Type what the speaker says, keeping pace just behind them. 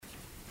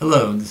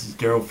Hello, this is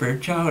Darryl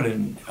Fairchild,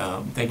 and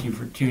thank you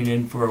for tuning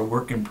in for our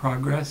work in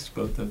progress,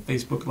 both the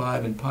Facebook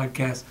Live and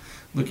podcast,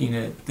 looking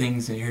at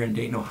things here in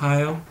Dayton,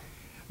 Ohio,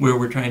 where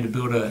we're trying to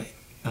build a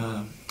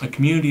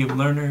community of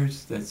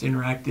learners that's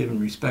interactive and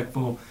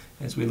respectful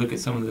as we look at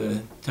some of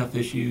the tough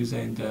issues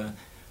and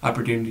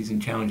opportunities and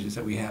challenges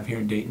that we have here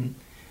in Dayton.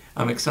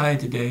 I'm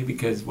excited today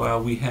because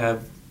while we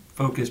have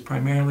focused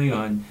primarily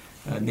on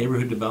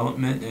neighborhood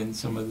development and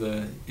some of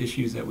the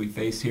issues that we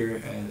face here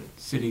at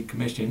City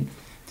Commission,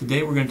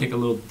 today we're going to take a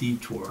little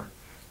detour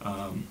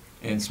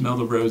and smell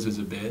the roses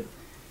a bit.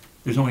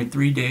 There's only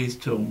 3 days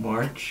till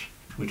March,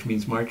 which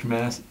means March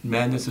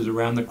Madness is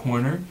around the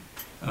corner.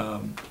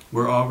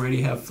 We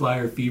already have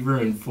Flyer Fever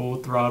in full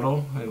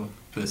throttle.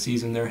 The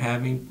season they're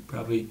having,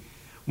 probably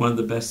one of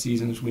the best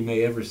seasons we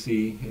may ever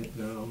see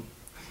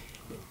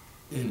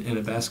in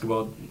a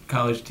basketball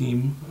college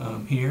team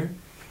here.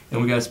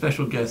 And we got a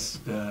special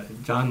guest,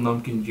 John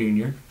Lumpkin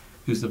Jr.,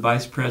 who's the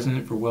Vice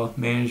President for Wealth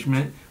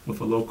Management with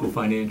a local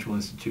financial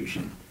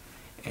institution.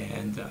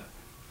 And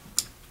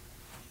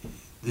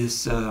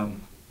as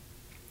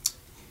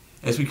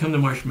we come to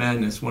March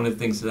Madness, one of the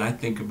things that I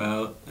think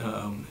about,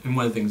 and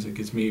one of the things that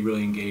gets me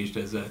really engaged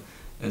as a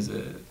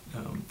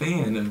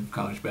fan of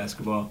college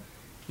basketball,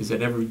 is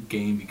that every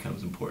game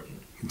becomes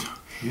important.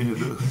 Yeah, it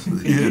does.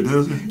 Yeah, it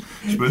does.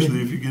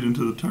 Especially if you get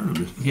into the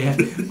tournament. Yeah,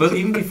 but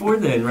even before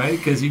then, right?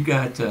 Because you've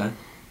got,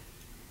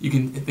 you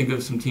can think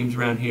of some teams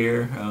around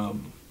here.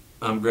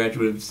 I'm a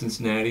graduate of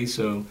Cincinnati,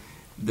 so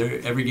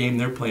every game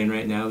they're playing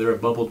right now, they're a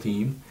bubble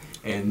team.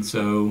 And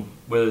so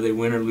whether they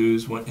win or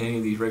lose any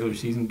of these regular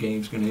season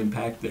games is going to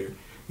impact their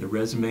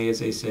resume, as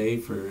they say,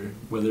 for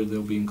whether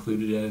they'll be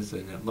included as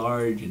an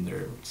at-large in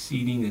their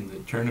seeding in the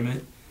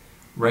tournament.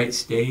 Wright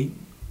State,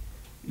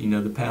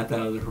 the path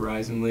out of the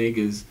Horizon League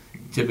is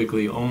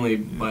typically only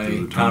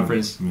by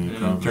conference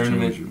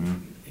tournament.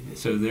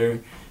 So they're,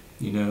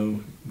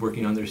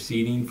 working on their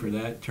seeding for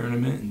that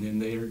tournament, and then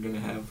they are going to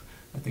have,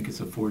 I think it's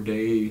a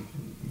 4-day.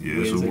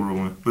 Yeah, it's a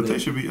whirlwind. But they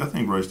should be. I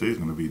think Wright State's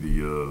going to be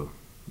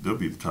they'll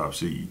be the top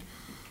seed.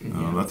 I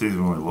think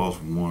they've only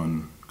lost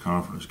one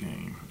conference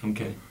game.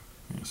 Okay.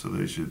 Yeah, so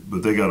they should,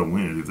 but they got to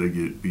win it if they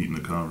get beaten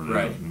the conference.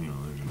 Right.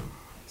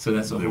 So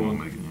that's a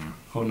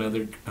whole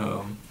nother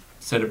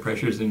set of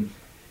pressures, and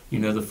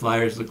the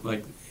Flyers look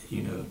like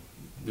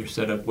they're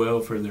set up well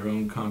for their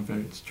own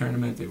conference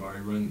tournament. They've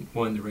already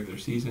won the regular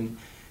season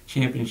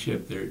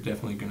championship. They're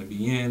definitely going to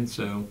be in,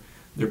 so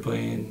they're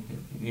playing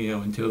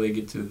until they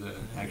get to the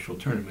actual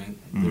tournament.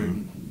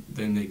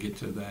 Then they get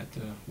to that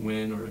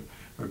win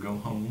or go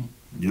home.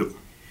 Yep.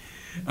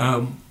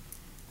 Part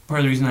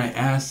of the reason I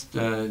asked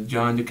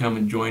John to come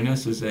and join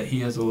us is that he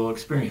has a little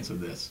experience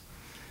of this.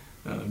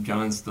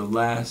 John's the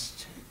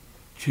last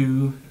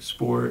 2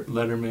 sport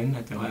letterman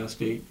at the Ohio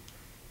State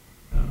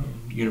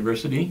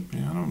University.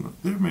 Yeah, I don't know.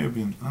 There may have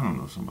been. I don't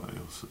know, somebody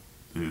else.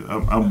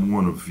 Yeah, I'm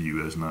one of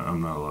few.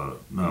 I'm not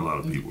a lot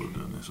of people have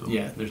done this. So.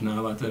 Yeah, there's not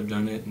a lot that have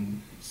done it,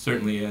 and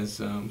certainly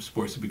as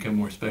sports have become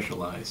more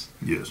specialized,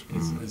 yes,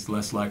 it's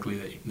less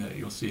likely that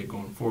you'll see it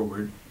going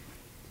forward.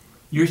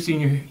 Your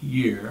senior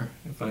year,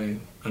 if I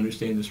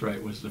understand this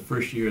right, was the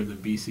first year of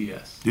the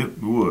BCS. Yep,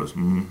 it was.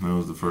 That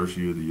was the first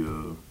year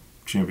the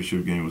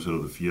championship game was held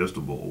at the Fiesta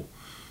Bowl.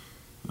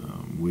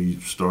 We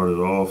started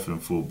off in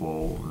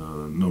football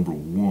number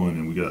 1,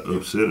 and we got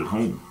upset at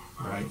home.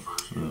 Right.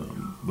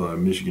 By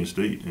Michigan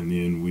State, and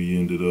then we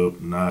ended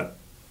up not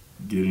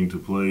getting to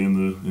play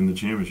in the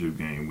championship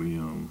game. We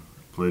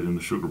played in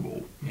the Sugar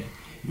Bowl. Yeah.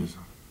 Yes.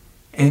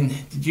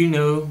 And did you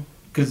know?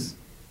 Because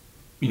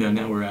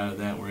now we're out of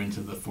that. We're into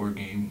the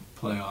 4-game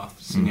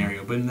playoff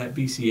scenario. But in that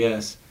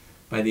BCS,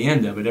 by the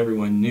end of it,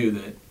 everyone knew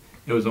that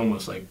it was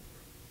almost like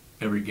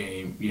every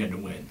game you had to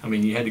win. I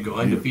mean, you had to go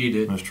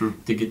undefeated. That's true.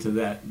 To get to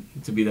that,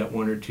 to be that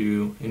 1 or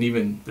 2, and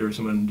even there were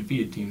some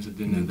undefeated teams that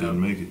didn't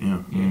make it.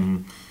 Yeah.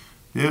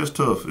 Yeah, it's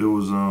tough. It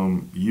was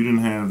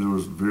there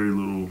was very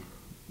little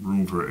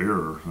room for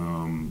error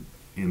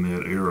in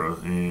that era,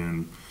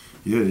 and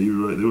yeah,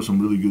 you're right. There were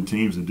some really good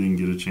teams that didn't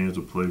get a chance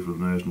to play for the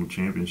national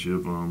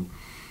championship. Who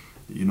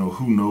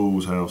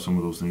knows how some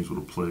of those things would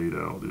have played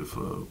out if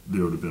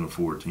there would have been a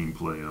 4-team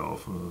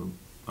playoff.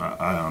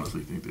 I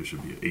honestly think there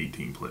should be an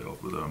 8-team playoff,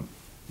 but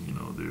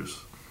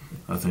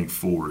I think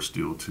 4 is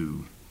still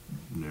too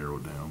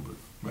narrowed down. But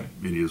right.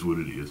 It is what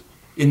it is.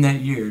 In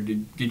that year,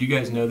 did you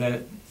guys know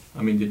that?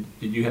 I mean,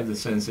 did you have the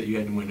sense that you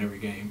had to win every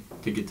game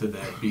to get to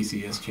that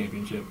BCS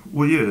championship?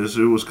 Well, yes,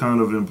 it was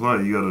kind of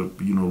implied. You got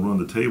to, run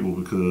the table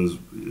because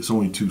it's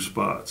only 2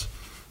 spots.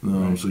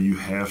 Right. So you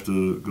have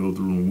to go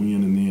through and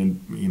win, and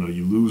then,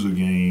 you lose a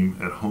game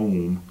at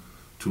home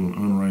to an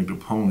unranked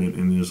opponent,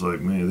 and it's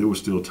like, man, there was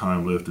still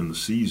time left in the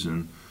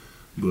season,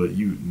 but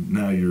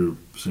now you're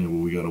saying,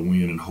 well, we got to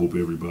win and hope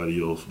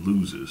everybody else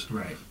loses.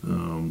 Right.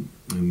 And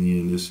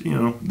then it's,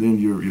 then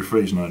your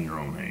fate's not in your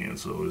own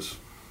hands, so it's.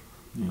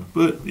 Yeah,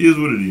 but it is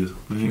what it is.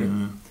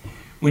 Sure.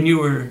 When you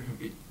were,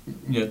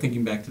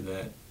 thinking back to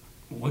that,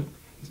 what,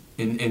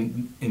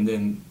 and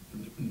then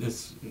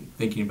this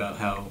thinking about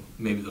how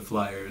maybe the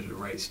Flyers or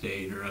Wright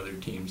State or other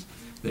teams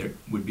that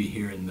would be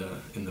here in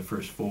the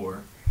first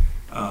 4.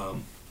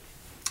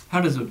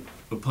 How does a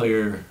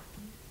player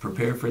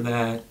prepare for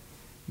that,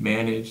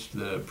 manage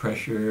the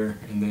pressure,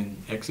 and then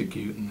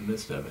execute in the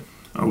midst of it?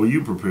 Oh, well,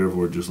 you prepare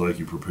for it just like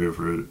you prepare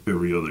for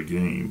every other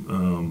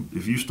game.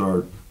 If you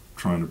start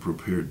trying to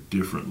prepare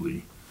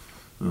differently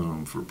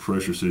for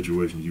pressure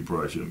situations, you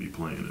probably shouldn't be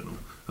playing in them.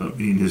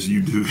 As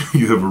you do,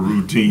 you have a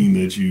routine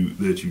that you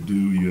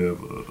do. You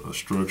have a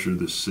structure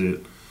that's set.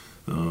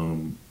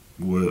 And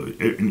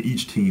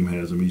each team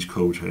has them, each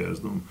coach has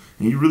them,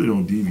 and you really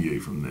don't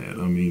deviate from that.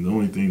 I mean, the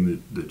only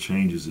thing that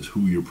changes is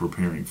who you're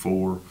preparing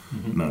for,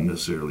 not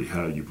necessarily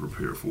how you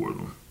prepare for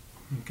them.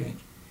 Okay.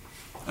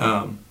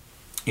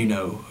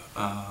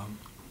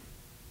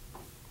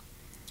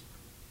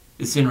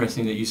 It's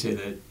interesting that you say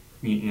that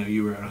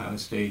you were at Ohio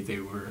State. They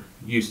were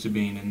used to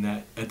being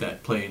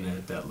playing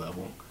at that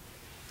level.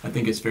 I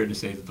think it's fair to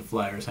say that the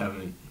Flyers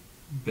haven't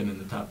been in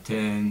the top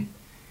 10.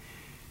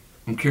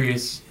 I'm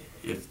curious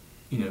if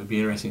it'd be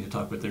interesting to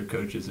talk with their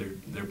coaches,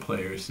 their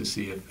players, to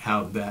see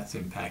how that's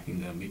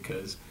impacting them,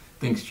 because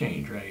things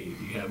change, right?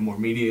 You have more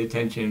media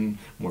attention,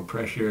 more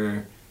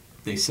pressure.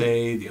 They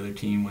say the other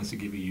team wants to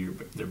give you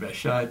their best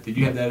shot. Did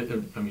you have that?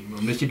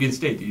 Michigan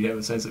State, did you have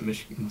a sense that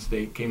Michigan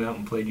State came out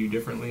and played you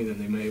differently than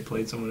they may have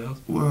played someone else?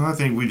 Well, I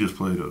think we just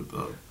played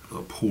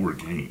a poor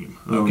game.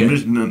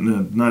 Okay.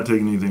 Not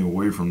taking anything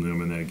away from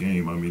them in that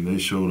game. I mean, they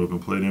showed up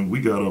and played, and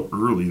we got up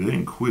early. They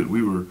didn't quit.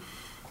 We were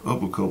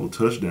up a couple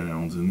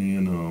touchdowns, and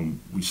then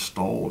we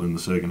stalled in the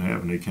second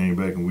half, and they came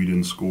back, and we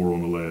didn't score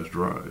on the last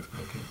drive.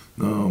 Okay.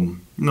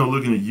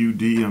 Looking at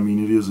UD, I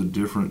mean, it is a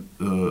different,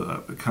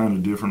 kind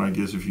of different, I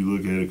guess, if you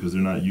look at it, because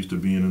they're not used to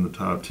being in the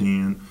top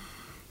 10.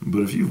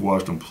 But if you've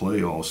watched them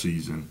play all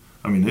season,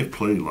 I mean, they've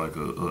played like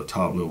a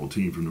top-level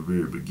team from the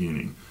very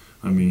beginning.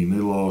 I mean,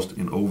 they lost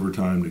in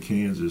overtime to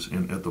Kansas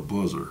and at the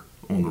buzzer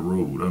on the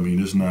road. I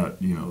mean, it's not,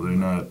 they're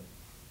not,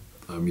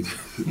 I mean,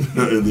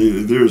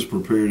 they're as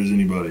prepared as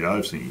anybody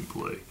I've seen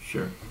play.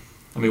 Sure.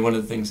 I mean, one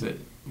of the things that,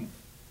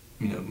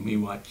 me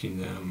watching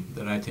them,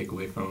 that I take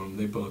away from them,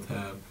 they both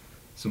have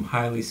some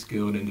highly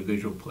skilled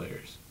individual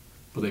players,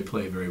 but they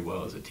play very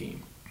well as a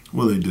team.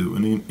 Well, they do.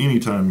 And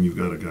anytime you've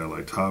got a guy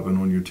like Toppin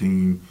on your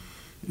team,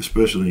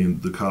 especially in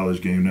the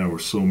college game now where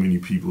so many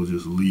people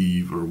just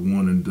leave or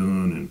one and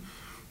done, and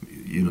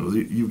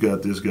you've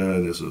got this guy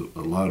that's a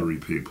lottery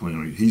pick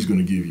playing. He's going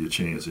to give you a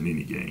chance in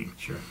any game.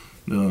 Sure.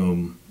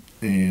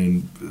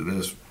 And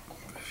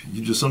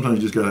sometimes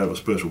you just got to have a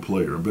special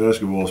player. A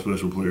basketball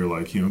special player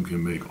like him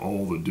can make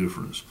all the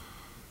difference.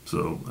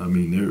 So, I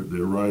mean,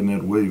 they're riding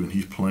that wave, and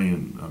he's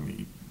playing,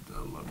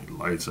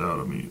 lights out.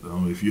 I mean,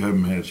 if you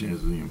haven't had a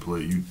chance to see him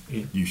play,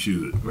 you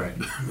should. Right.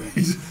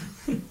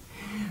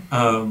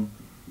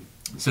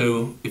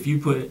 So if we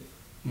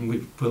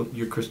put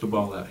your crystal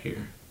ball out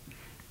here,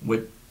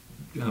 what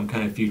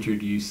kind of future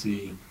do you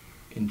see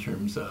in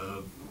terms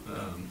of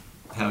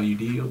how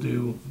UD will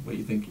do, what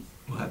you think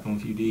will happen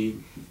with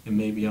UD, and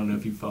maybe, I don't know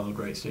if you followed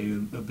Wright State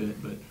a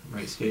bit, but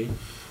Wright State?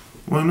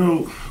 Well,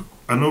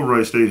 I know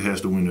Wright State has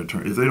to win their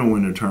tournament. If they don't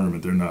win their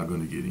tournament, they're not going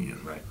to get in.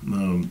 Right.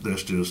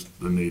 That's just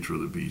the nature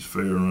of the beast.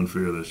 Fair or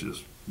unfair, that's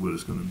just what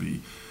it's going to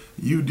be.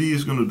 UD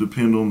is going to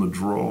depend on the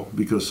draw,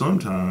 because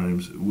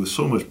sometimes, with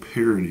so much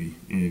parity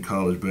in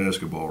college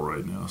basketball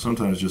right now,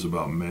 sometimes it's just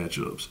about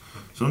matchups.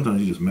 Sometimes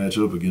you just match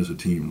up against a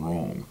team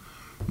wrong.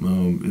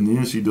 And the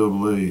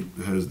NCAA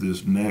has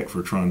this knack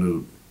for trying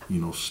to,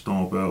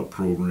 stomp out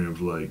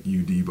programs like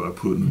UD by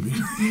putting them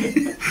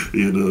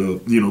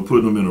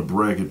putting them in a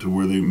bracket to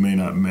where they may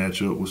not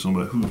match up with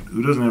somebody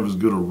who doesn't have as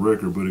good a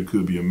record, but it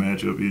could be a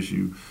matchup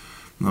issue.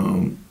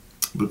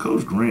 But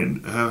Coach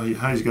Grant, how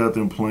he's got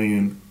them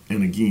playing,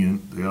 and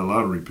again, they got a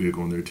lottery pick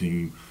on their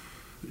team.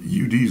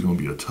 UD is going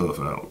to be a tough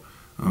out.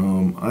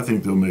 I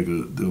think they'll make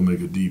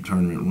a deep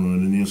tournament run,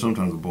 and then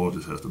sometimes the ball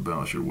just has to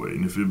bounce your way.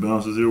 And if it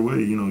bounces their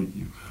way,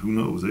 who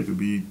knows? They could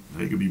be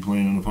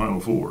playing in the Final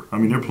Four. I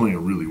mean, they're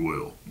playing really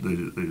well. They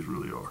just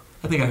really are.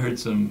 I think I heard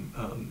some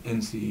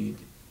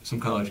some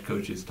college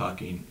coaches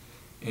talking,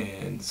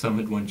 and some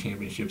had won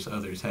championships,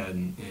 others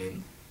hadn't,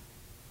 and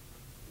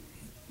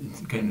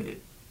kind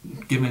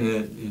of, given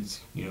that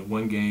it's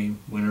one game,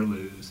 win or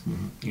lose,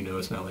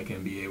 it's not like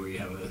NBA where you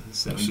have a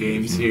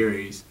 7-game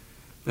series,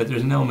 that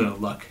there's an element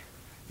of luck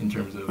in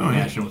terms of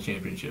national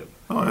championship.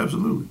 Oh,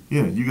 absolutely.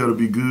 Yeah, you got to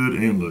be good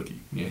and lucky.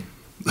 Yeah.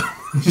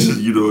 A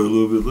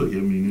little bit lucky.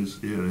 I mean, it's.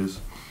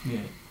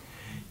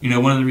 Yeah.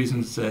 One of the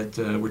reasons that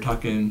we're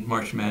talking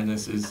March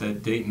Madness is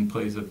that Dayton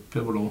plays a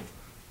pivotal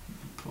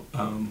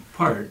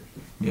part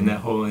in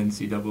that whole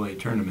NCAA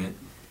tournament.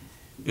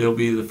 It'll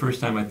be the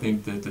first time, I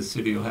think, that the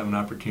city will have an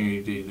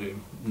opportunity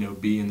to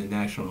be in the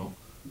national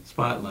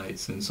spotlight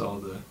since all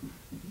the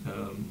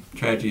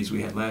tragedies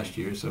we had last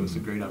year. So it's a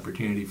great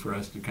opportunity for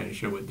us to kind of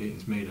show what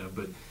Dayton's made of.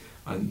 But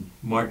on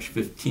March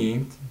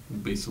 15th will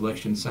be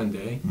Selection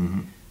Sunday.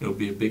 It'll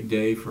be a big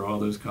day for all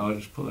those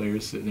college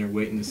players sitting there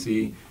waiting to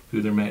see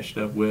who they're matched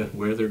up with,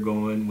 where they're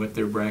going, what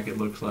their bracket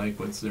looks like,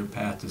 what's their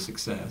path to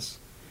success.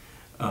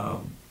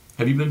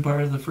 Have you been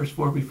part of the first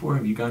four before?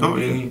 Have you gone to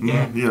any?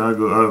 Yeah. I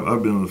go.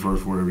 I've been to the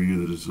first four every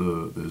year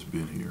that's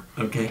been here.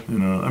 Okay.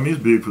 And I mean,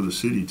 it's big for the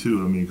city too.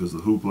 I mean, because the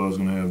Hoopla is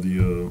going to have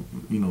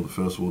the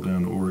festival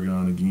down in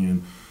Oregon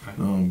again.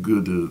 Right.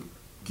 Good to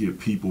get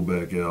people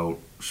back out,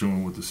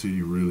 showing what the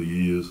city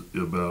really is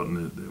about,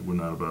 and that we're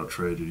not about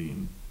tragedy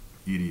and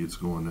idiots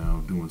going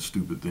down doing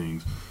stupid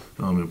things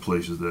in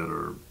places that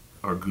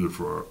are good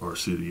for our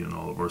city and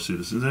all of our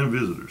citizens and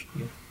visitors.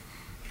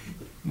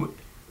 Yeah.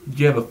 Do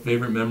you have a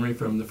favorite memory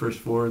from the first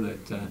four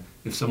that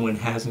if someone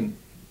hasn't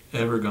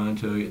ever gone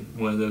to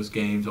one of those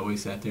games,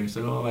 always sat there and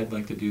said, "Oh, I'd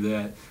like to do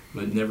that,"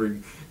 but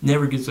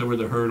never gets over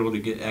the hurdle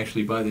to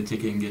actually buy the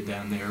ticket and get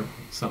down there?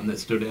 Something that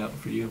stood out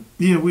for you?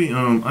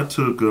 Yeah, I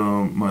took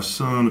my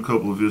son, a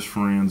couple of his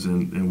friends,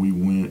 and we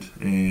went,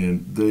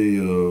 and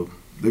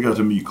they got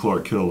to meet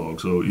Clark Kellogg.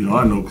 So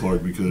I know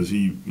Clark because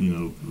he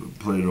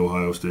played at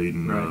Ohio State,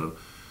 and right.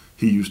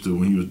 he used to,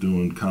 when he was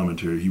doing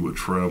commentary, he would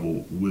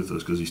travel with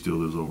us because he still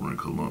lives over in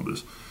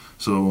Columbus.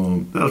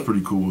 So that was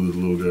pretty cool that the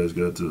little guys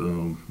got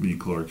to meet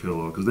Clark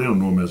Kellogg, because they don't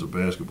know him as a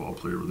basketball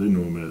player, but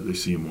they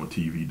see him on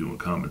TV doing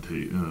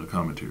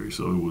commentary.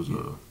 So it was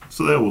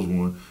so that was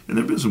one. And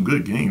there've been some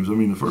good games. I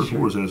mean, the first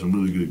four's had some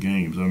really good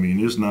games. I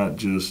mean, it's not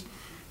just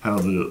how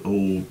the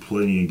old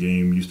playing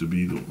game used to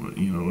be.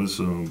 It's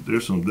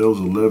those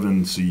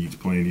 11 seeds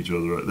playing each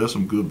other. That's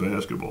some good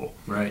basketball.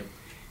 Right.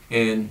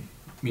 And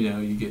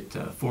you get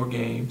 4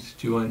 games,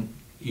 2 on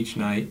each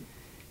night.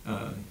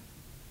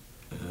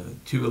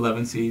 2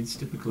 11 seeds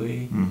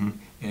typically,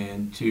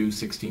 and 2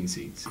 16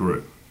 seeds.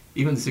 Correct.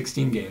 Even the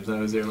 16 games,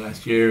 I was there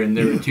last year, and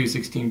there were 2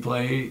 16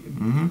 play.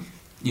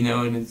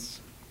 And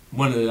it's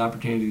one of the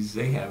opportunities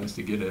they have is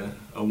to get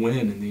a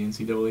win in the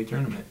NCAA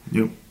tournament.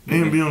 Yep.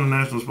 And be on the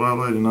national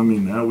spotlight. And I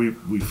mean, now we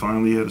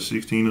finally had a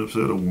 16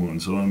 upset of one.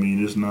 So I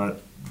mean, it's not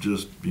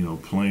just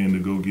playing to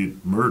go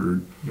get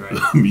murdered. Right.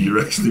 I mean, you're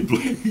actually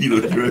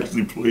you're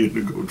actually playing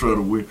to go try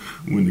to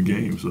win the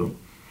game. So.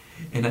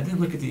 And I didn't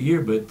look at the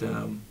year, but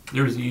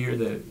there was a year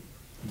that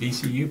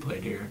VCU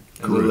played here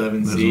as Correct.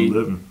 11 seed.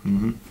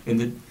 11.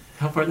 And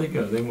how far did they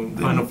go? They went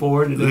Final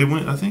Four? They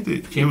went. I think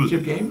they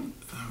championship game.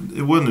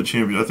 It wasn't a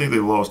champion. I think they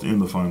lost in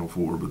the Final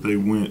Four, but they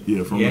went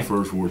from the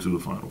first four to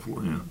the Final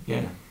Four. Yeah.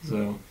 Yeah.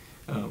 So.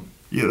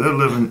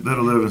 That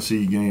 11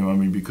 seed game. I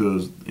mean,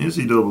 because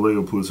NCAA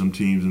will put some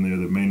teams in there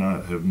that may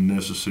not have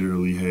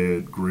necessarily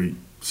had great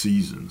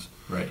seasons.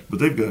 Right. But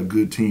they've got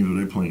good teams where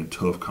they're playing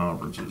tough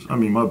conferences. I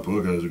mean, my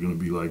Buckeyes are going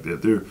to be like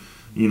that. They're,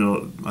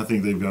 I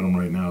think they've got them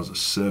right now as a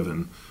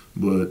 7.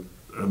 But,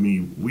 I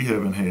mean, we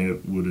haven't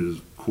had what is,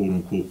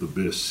 quote-unquote, the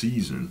best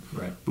season.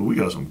 Right. But we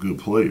got some good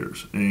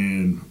players.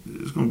 And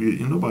it's going to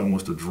be, nobody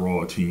wants to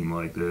draw a team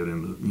like that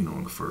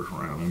in the first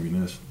round. I mean,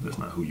 that's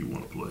not who you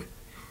want to play.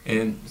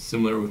 And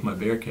similar with my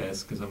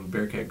Bearcats, because I'm a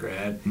Bearcat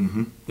grad,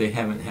 they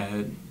haven't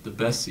had the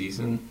best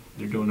season.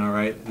 They're doing all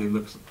right.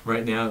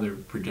 Right now they're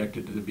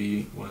projected to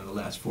be one of the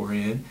last 4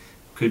 in.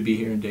 Could be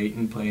here in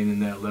Dayton playing in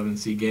that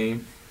 11C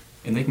game,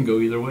 and they can go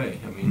either way.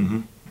 I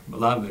mean, a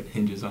lot of it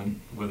hinges on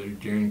whether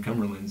Jaron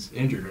Cumberland's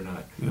injured or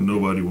not. And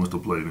nobody wants to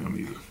play them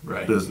either.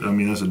 Right. That's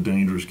a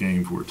dangerous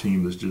game for a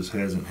team that just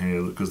hasn't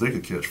had, because they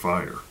could catch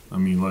fire. I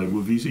mean, like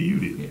what VCU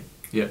did.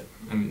 Yeah.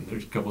 I mean,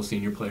 there's a couple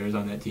senior players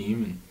on that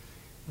team, and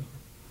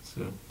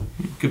so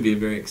it could be a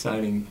very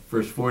exciting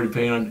first 4,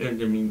 depending on. I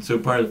mean, so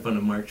part of the fun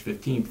of March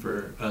 15th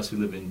for us who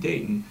live in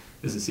Dayton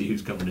is to see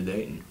who's coming to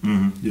Dayton.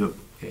 Yep.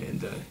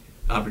 And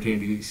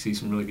opportunity to see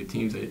some really good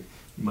teams that you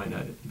might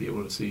not be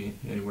able to see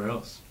anywhere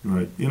else.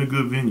 Right, in a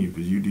good venue,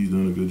 because UD's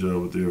done a good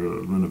job with their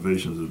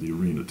renovations of the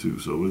arena too.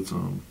 So it's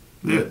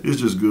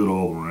it's just good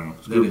all around.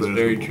 It's that is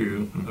very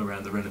true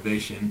around the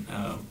renovation.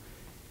 I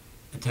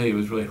tell you, it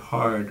was really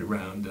hard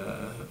around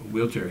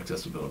wheelchair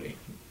accessibility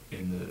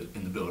in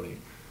the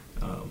building.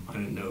 I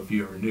didn't know if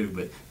you ever knew,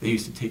 but they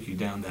used to take you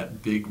down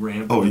that big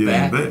ramp. Oh, in the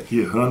yeah, back. in the back.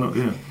 Yeah, I know,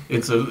 yeah.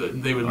 And so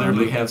they would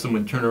literally have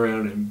someone turn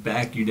around and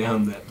back you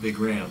down that big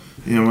ramp.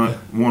 Yeah,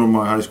 one of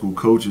my high school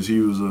coaches,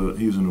 he was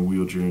in a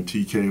wheelchair, and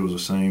TK was the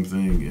same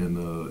thing. And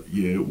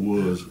it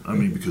was. I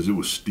mean, because it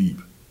was steep.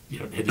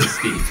 It is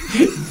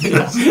steep.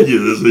 That's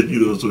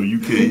it. So you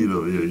can't.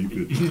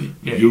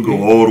 You'll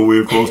go all the way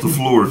across the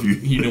floor if you.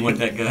 You don't want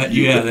that guy.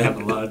 You have to have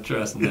a lot of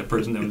trust in that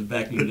person that was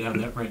backing you down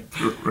that ramp.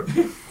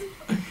 Right.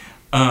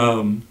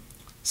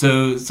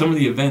 So some of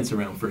the events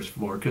around First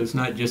Four, because it's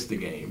not just the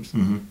games,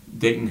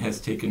 Dayton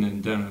has taken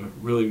and done a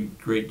really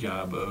great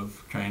job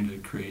of trying to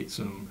create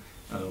some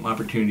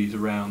opportunities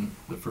around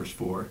the First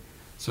Four.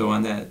 So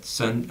on that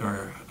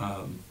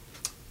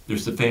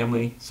there's the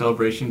family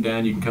celebration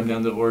down. You can come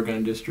down to the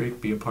Oregon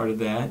District, be a part of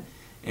that,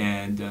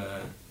 and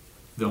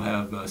they'll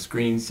have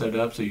screens set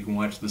up so you can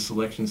watch the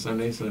Selection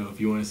Sunday. So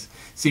if you want to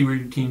see where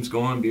your team's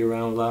going, be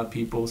around a lot of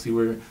people, see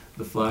where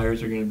the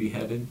Flyers are going to be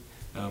headed.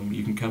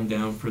 You can come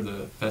down for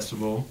the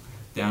festival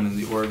down in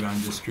the Oregon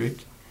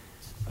District.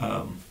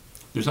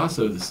 There's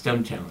also the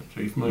STEM Challenge.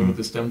 Are you familiar with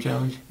the STEM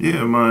Challenge?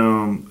 Yeah,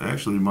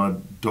 my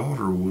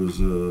daughter was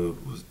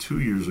 2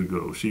 years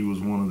ago. She was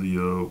one of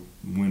the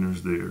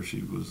winners there.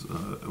 She was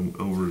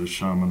over at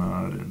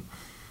Chaminade, and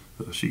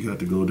she got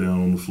to go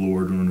down on the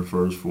floor during the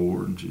first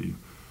four, and she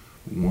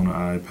won an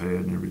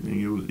iPad and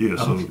everything. It was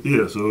so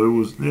it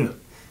was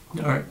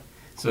All right.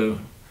 So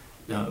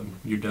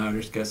your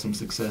daughter's got some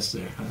success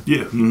there, huh?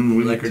 Yeah.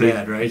 Mm-hmm. Like her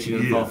dad, right? She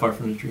didn't fall far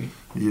from the tree.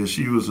 Yeah,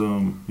 she was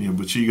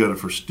but she got it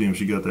for STEM.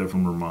 She got that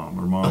from her mom.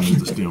 Her mom is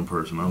the STEM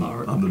person.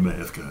 I'm the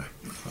math guy.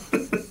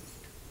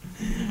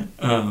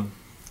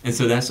 And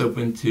so that's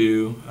open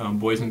to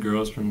boys and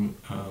girls from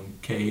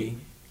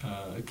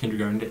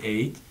kindergarten to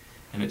 8,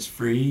 and it's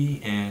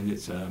free, and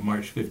it's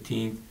March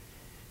 15th.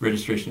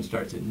 Registration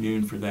starts at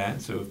noon for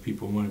that, so if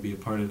people want to be a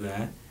part of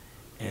that.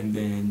 And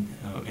then,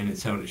 and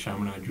it's held at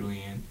Chaminade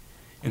Julienne.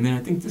 And then I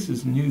think this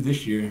is new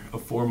this year, a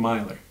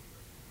 4-miler.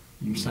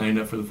 You signed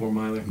up for the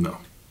 4-miler? No.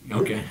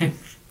 Okay.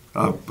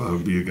 I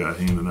would be a guy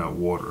handing out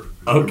water.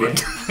 Okay.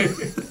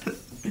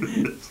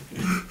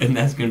 And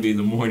that's going to be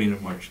the morning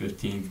of March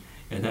 15th,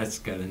 and that's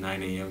got a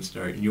 9 a.m.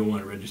 start. And you'll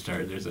want to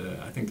register.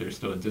 I think there's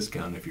still a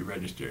discount if you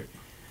register.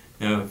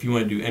 Now, if you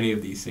want to do any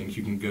of these things,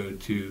 you can go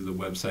to the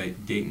website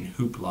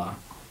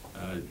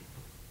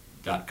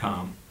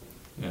DaytonHoopla.com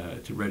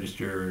to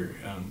register.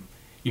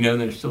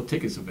 There's still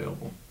tickets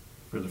available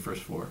for the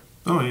first 4.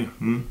 Oh, yeah.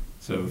 Mm-hmm.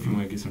 So if you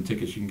want to get some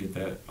tickets, you can get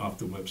that off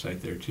the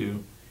website there,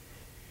 too.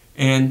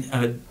 And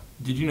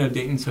did you know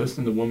Dayton's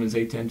hosting the Women's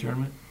A10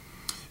 tournament?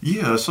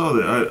 Yeah, I saw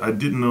that. I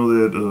didn't know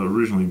that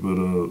originally, but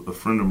a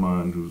friend of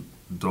mine whose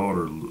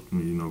daughter,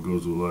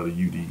 goes to a lot of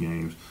UD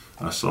games,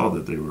 I saw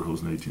that they were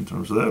hosting 18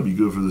 tournaments, so that would be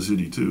good for the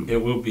city, too.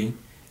 It will be,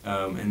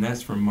 and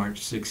that's from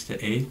March 6th to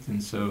 8th,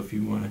 and so if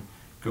you want to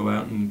go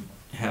out and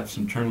have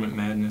some tournament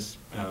madness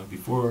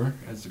before,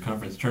 as the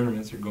conference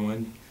tournaments are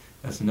going,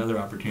 that's another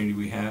opportunity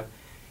we have.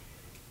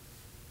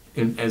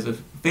 And as a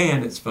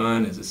fan, it's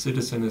fun. As a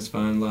citizen, it's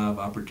fun. A lot of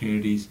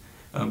opportunities,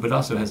 but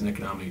also has an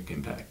economic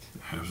impact.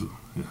 Absolutely,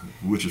 yeah.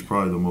 Which is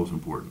probably the most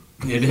important.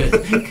 It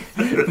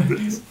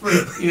is.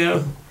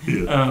 Yeah.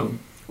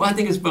 Well, I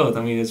think it's both.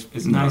 I mean,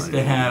 it's nice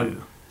to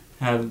have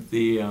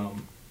the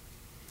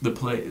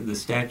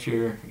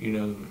stature,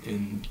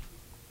 in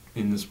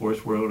the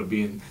sports world of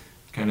being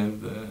kind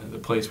of the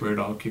place where it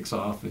all kicks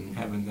off, and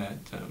having that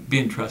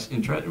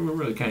we're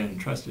really kind of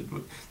entrusted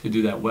to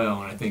do that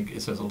well, and I think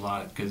it says a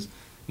lot because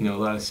a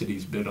lot of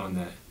cities bid on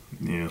that.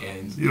 Yeah,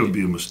 and it would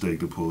be a mistake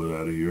to pull it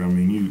out of here. I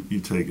mean,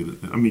 you take it.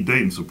 I mean,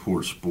 Dayton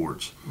supports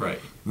sports. Right.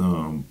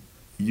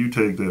 You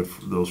take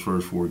those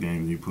first 4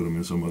 games and you put them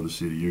in some other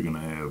city, you're going to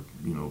have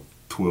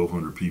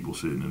 1,200 people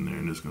sitting in there,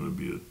 and it's going to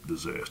be a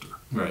disaster.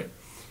 Right.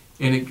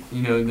 And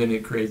then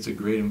it creates a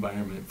great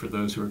environment for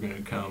those who are going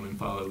to come and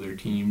follow their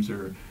teams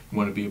or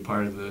want to be a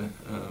part of the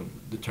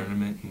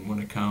tournament and want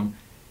to come.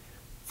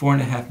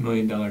 $4.5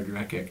 million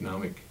direct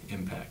economic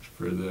impact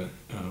for the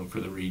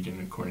region,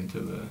 according to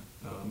the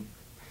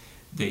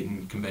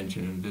Dayton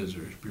Convention and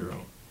Visitors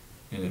Bureau,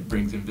 and it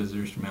brings in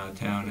visitors from out of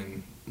town,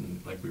 and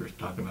like we were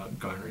talking about,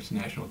 garners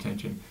national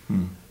attention.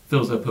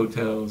 Fills up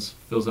hotels,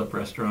 fills up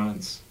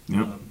restaurants.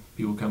 Yep.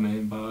 People come in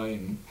and buy,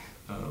 and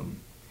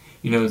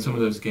in some of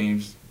those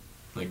games,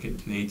 like at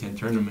the A10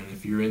 tournament,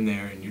 if you're in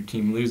there and your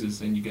team loses,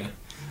 then you got to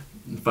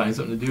find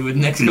something to do with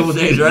the next couple of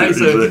days, right?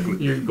 Exactly. So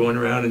you're going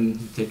around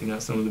and taking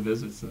out some of the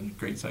visits and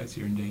great sites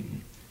here in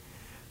Dayton.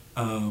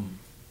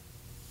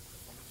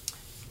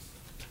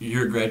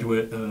 You're a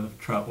graduate of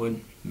Trotwood,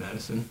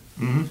 Madison.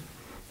 Mm-hmm.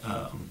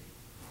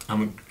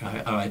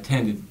 I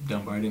attended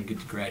Dunbar. I didn't get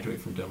to graduate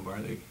from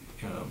Dunbar. They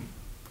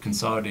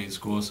consolidated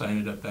schools, so I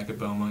ended up back at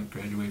Belmont,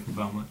 graduated from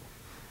Belmont.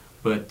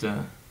 But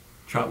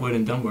Trotwood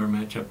and Dunbar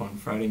match up on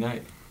Friday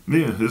night.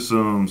 Yeah, it's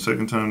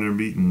second time they're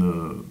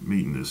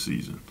meeting this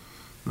season.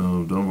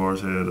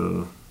 Dunbar's had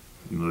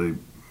they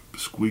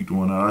squeaked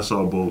one out. I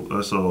saw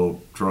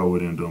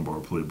Trotwood and Dunbar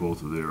play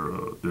both of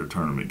their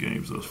tournament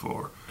games thus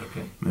far.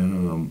 Okay.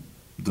 And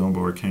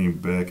Dunbar came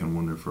back and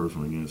won their first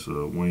one against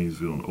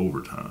Waynesville in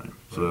overtime.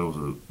 So that was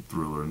a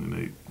thriller, and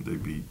then they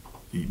beat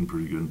Eaton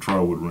pretty good. And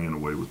Trotwood ran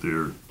away with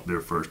their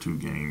first 2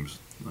 games.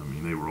 I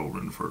mean, they were over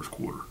in the first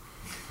quarter.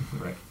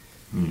 Right.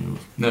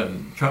 No,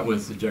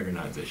 Trotwood's the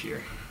juggernaut this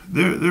year.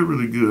 They're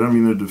really good. I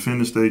mean, they're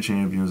defending state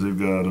champions. They've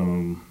got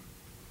 2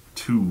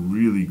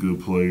 really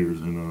good players,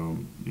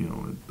 and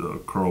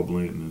Carl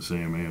Blanton and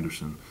Sam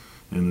Anderson,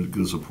 and a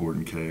good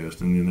supporting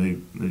cast. And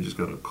then they just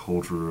got a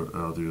culture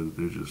out there that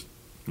they're just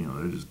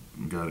they just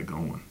got it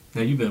going.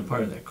 Now, you've been a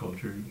part of that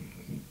culture.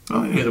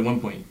 Oh, yeah. At one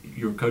point,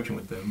 you were coaching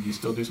with them. Do you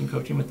still do some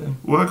coaching with them?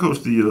 Well, I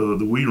coach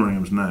the Wee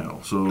Rams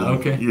now. So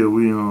okay. Yeah,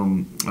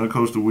 I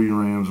coach the Wee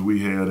Rams. We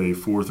had a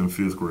 4th and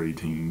 5th grade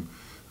team.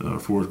 Our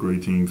 4th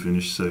grade team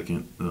finished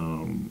second.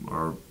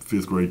 Our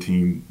 5th grade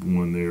team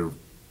won their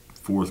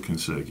 4th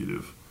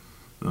consecutive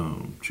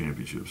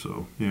championship.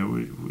 So yeah,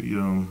 we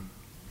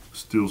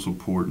still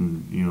support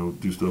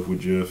and do stuff with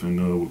Jeff and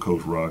with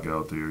Coach Rock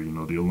out there.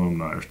 The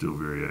alumni are still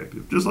very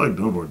active, just like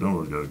Dunbar.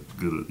 Dunbar's got a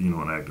good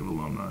an active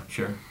alumni.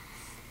 Sure.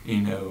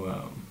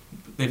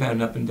 They've had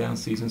an up and down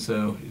season,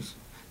 so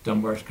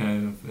Dunbar's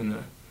kind of in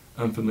an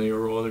unfamiliar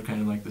role. They're kind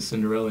of like the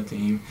Cinderella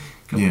team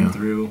coming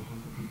through,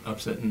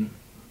 upsetting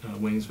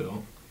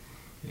Waynesville,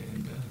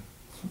 and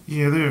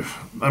Yeah,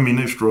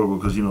 they've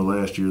struggled because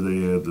last year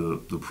they had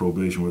the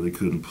probation where they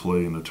couldn't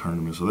play in the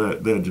tournament, so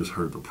that just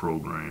hurt the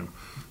program.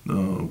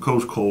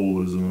 Coach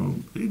Cole he's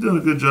done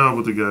a good job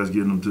with the guys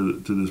getting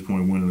them to this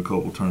point, winning a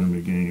couple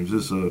tournament games.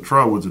 This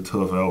Trotwood's a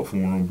tough out for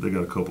them. They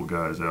got a couple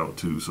guys out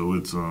too, so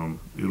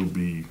it'll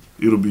be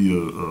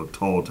a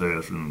tall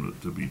task for them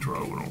to beat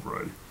Trotwood on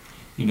Friday.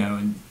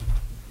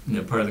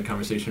 And part of the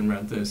conversation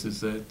around this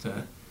is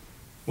that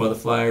while the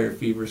Flyer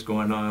fever's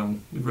going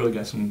on, we've really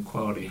got some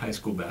quality high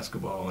school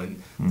basketball,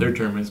 and their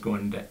tournament's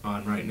going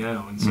on right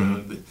now, and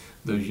so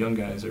those young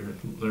guys are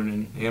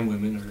learning, and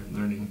women are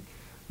learning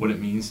what it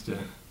means to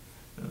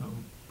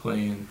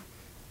play in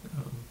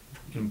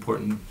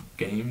important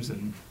games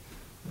and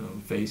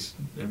face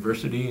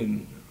adversity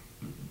and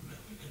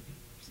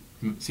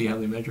see how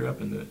they measure up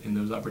in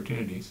those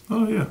opportunities.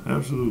 Oh yeah,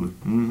 absolutely.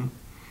 Mm-hmm.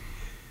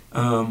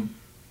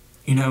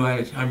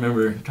 I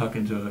remember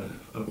talking to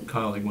a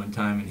colleague one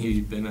time, and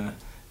he'd been a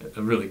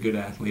really good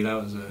athlete. I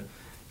was a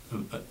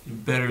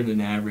better than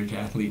average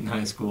athlete in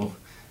high school,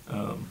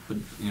 but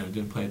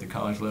didn't play at the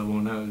college level.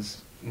 And I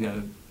was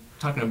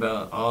talking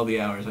about all the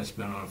hours I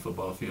spent on a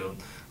football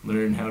field,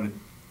 learning how to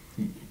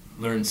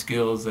learn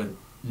skills that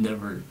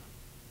never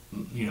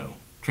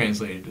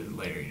translated to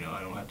later.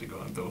 I don't have to go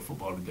out and throw a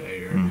football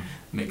today or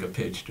make a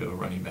pitch to a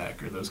running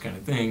back or those kind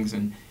of things.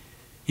 And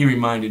he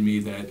reminded me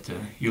that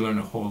you learn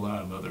a whole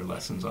lot of other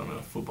lessons on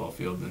a football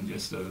field than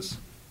just those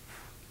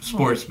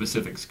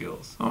sport-specific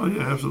skills. Oh,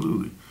 yeah,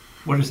 absolutely.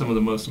 What are some of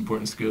the most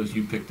important skills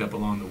you picked up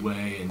along the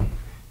way, and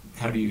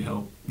how do you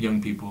help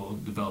young people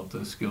develop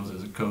those skills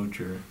as a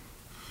coach?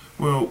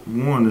 Well,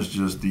 one is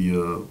just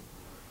the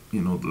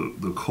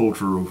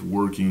culture of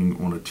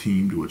working on a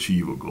team to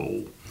achieve a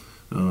goal.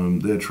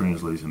 That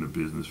translates into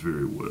business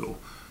very well.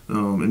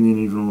 And then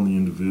even on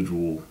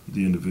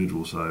the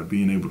individual side,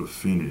 being able to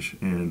finish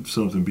and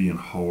something being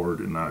hard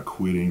and not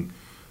quitting,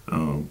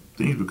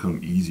 things become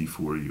easy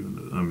for you.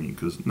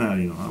 Because now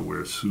I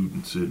wear a suit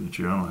and sit in a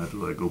chair. I don't have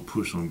to go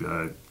push some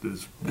guy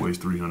that weighs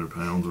 300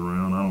 pounds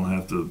around. I don't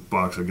have to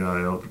box a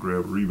guy out to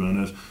grab a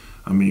rebound.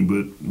 But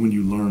when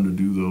you learn to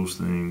do those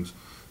things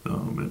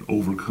and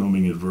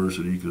overcoming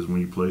adversity, because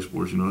when you play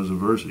sports, there's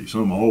adversity.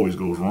 Something always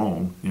goes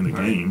wrong in a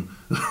game.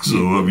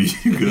 So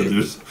you got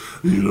this.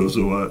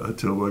 So I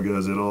tell my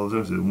guys that all the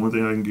time. I said, one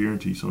thing I can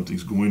guarantee: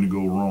 something's going to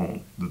go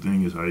wrong. The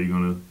thing is how you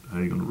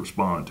gonna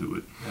respond to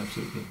it.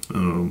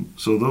 Absolutely.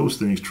 So those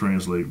things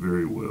translate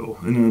very well,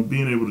 and then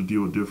being able to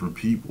deal with different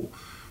people.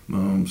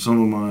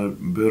 Some of my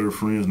better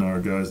friends now are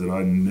guys that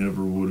I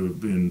never would have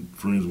been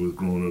friends with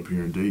growing up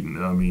here in Dayton.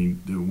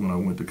 When I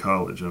went to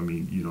college,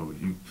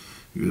 you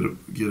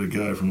get a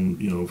guy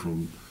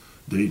from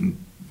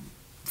Dayton,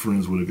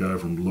 friends with a guy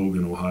from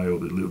Logan, Ohio,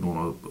 that lived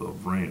on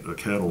a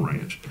cattle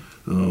ranch.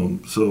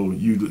 So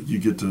you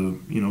get to,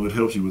 it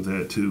helps you with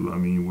that too.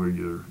 Where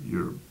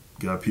you're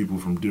got people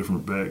from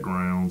different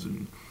backgrounds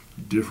and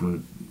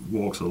different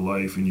walks of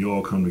life, and you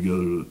all come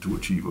together to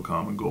achieve a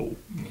common goal.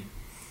 Yeah.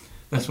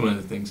 That's one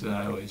of the things that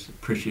I always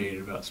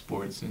appreciated about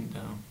sports, and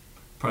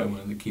probably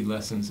one of the key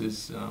lessons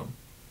is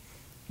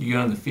you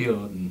get on the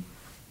field and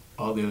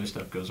all the other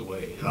stuff goes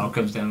away. It all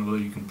comes down to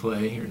whether you can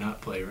play or not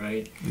play,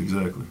 right?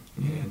 Exactly.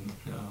 And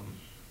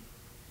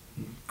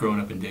growing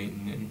up in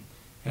Dayton and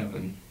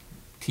having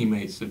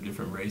teammates of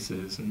different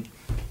races, and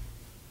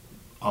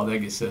all that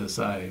gets set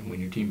aside when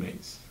you're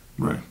teammates.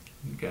 Right.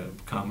 You got a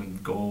common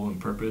goal and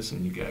purpose,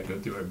 and you got to go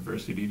through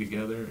adversity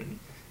together. And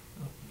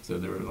so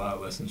there were a lot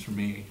of lessons for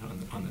me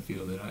on the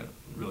field that I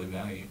really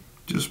value.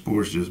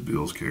 Sports just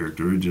builds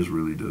character. It just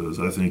really does.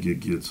 I think it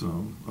gets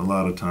a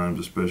lot of times,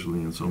 especially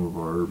in some of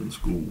our urban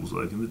schools,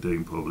 like in the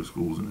Dayton public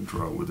schools and in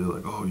Trotwood, they're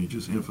like, oh, you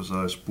just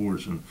emphasize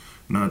sports and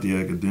not the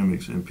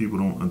academics. And people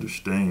don't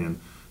understand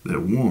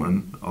that,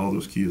 one, all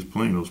those kids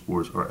playing those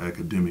sports are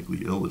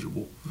academically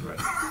eligible. Right.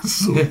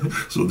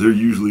 so they're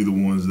usually the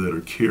ones that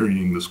are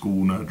carrying the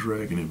school, not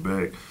dragging it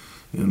back.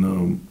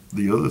 And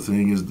the other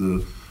thing is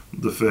the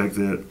fact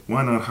that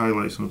why not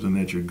highlight something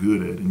that you're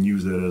good at and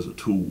use that as a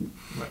tool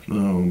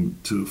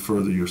to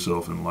further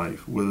yourself in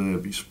life, whether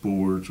that be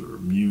sports or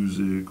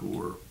music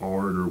or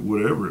art or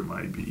whatever it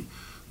might be.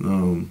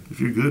 If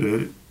you're good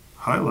at it,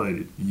 highlight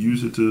it.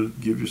 Use it to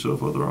give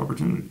yourself other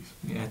opportunities.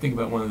 Yeah, I think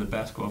about one of the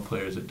basketball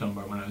players at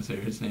Dunbar when I was there.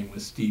 His name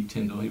was Steve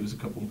Tyndall. He was a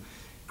couple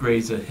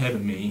grades ahead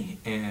of me.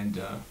 And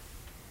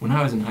when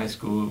I was in high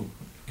school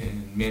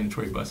and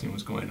mandatory busing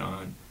was going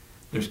on,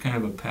 there's kind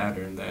of a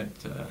pattern that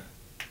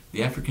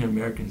the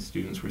African-American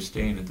students were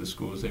staying at the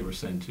schools they were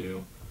sent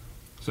to.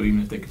 So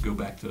even if they could go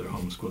back to their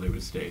home school, they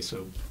would stay.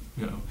 So,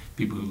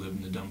 people who lived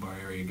in the Dunbar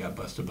area got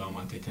bused to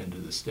Belmont, they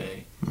tended to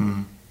stay.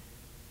 Mm-hmm.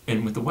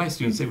 And with the white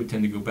students, they would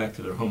tend to go back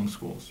to their home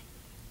schools.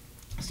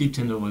 Steve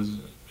Tyndall was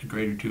a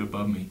grade or two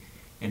above me.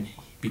 And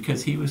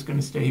because he was going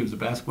to stay, he was a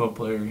basketball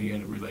player. He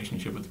had a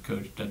relationship with the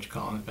coach, Dutch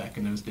Collins, back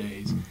in those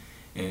days,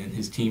 and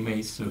his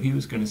teammates. So he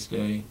was going to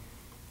stay.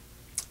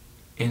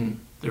 And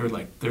there were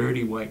like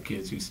 30 white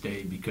kids who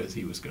stayed because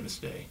he was going to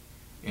stay,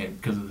 and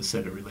because of the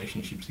set of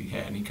relationships he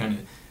had. And he kind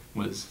of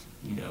was,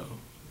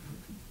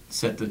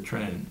 set the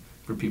trend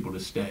for people to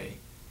stay.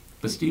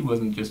 But Steve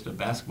wasn't just a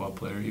basketball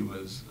player. He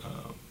was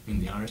in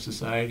the Honor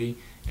Society,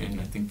 and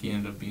I think he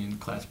ended up being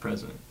class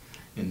president.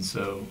 And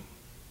so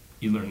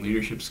you learn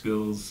leadership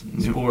skills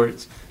in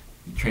sports,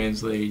 you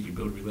translate, you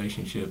build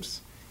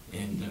relationships,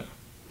 and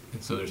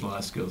so there's a lot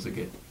of skills that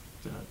get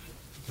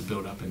to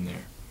build up in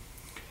there.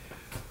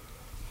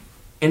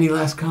 Any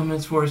last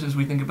comments for us as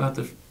we think about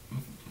the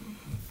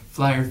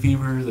Flyer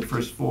Fever, the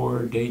first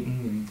four,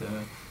 Dayton,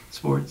 and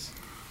sports?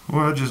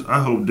 Well,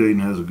 I hope Dayton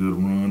has a good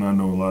run. I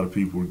know a lot of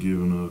people were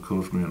giving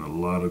Coach Man a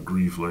lot of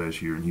grief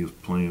last year, and he was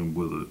playing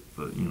with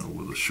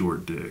a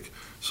short deck.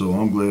 So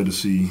I'm glad to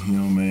see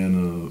him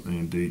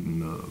and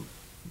Dayton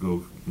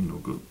go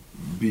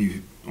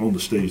be on the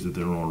stage that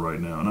they're on right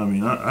now. And I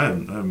mean, I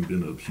haven't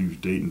been a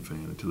huge Dayton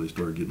fan until they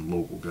started getting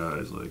local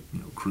guys like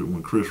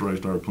when Chris Wright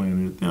started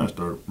playing it. Then I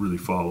started really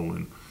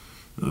following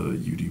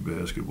UD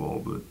basketball,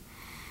 but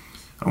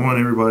I want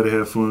everybody to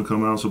have fun,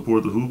 come out and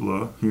support the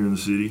Hoopla here in the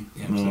city.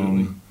 Yeah,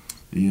 absolutely.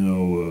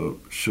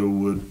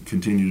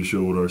 Continue to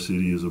show what our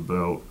city is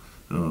about,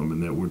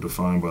 and that we're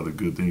defined by the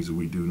good things that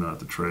we do, not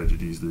the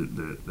tragedies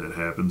that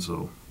happen.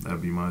 So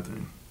that'd be my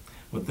thing.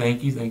 Well,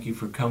 thank you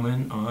for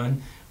coming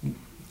on.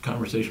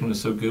 Conversation was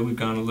so good. We've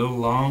gone a little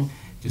long.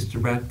 Just to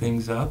wrap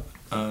things up,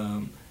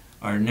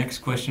 our next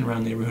question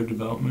around neighborhood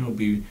development will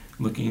be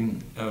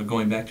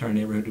going back to our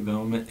neighborhood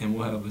development, and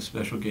we'll have a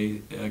special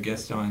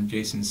guest on,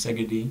 Jason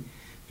Segedy,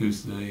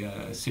 who's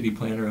the city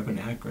planner up in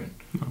Akron.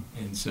 Oh.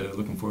 And so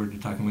looking forward to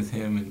talking with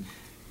him and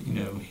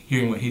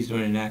hearing what he's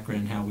doing in Akron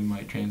and how we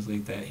might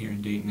translate that here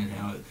in Dayton, and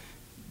how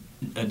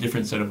a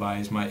different set of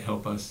eyes might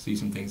help us see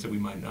some things that we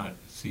might not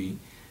see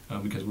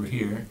because we're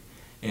here.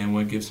 And I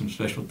want to give some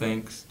special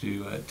thanks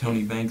to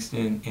Tony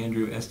Bankston,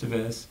 Andrew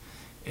Estevez,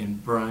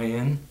 and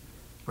Brian,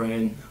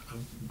 I'm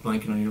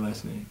blanking on your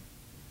last name.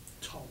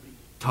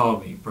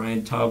 Talby.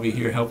 Brian Talby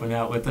here helping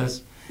out with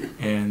us,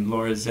 and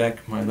Laura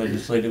Zeck, my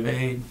legislative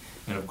aide.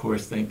 And of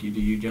course, thank you to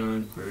you,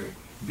 John, for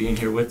being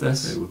here with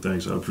us. Hey, well,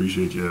 thanks. I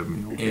appreciate you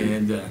having me. Okay.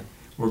 And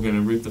we're going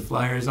to root the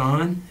Flyers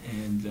on,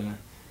 and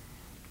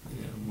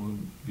we'll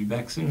be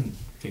back soon.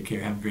 Take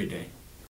care. Have a great day.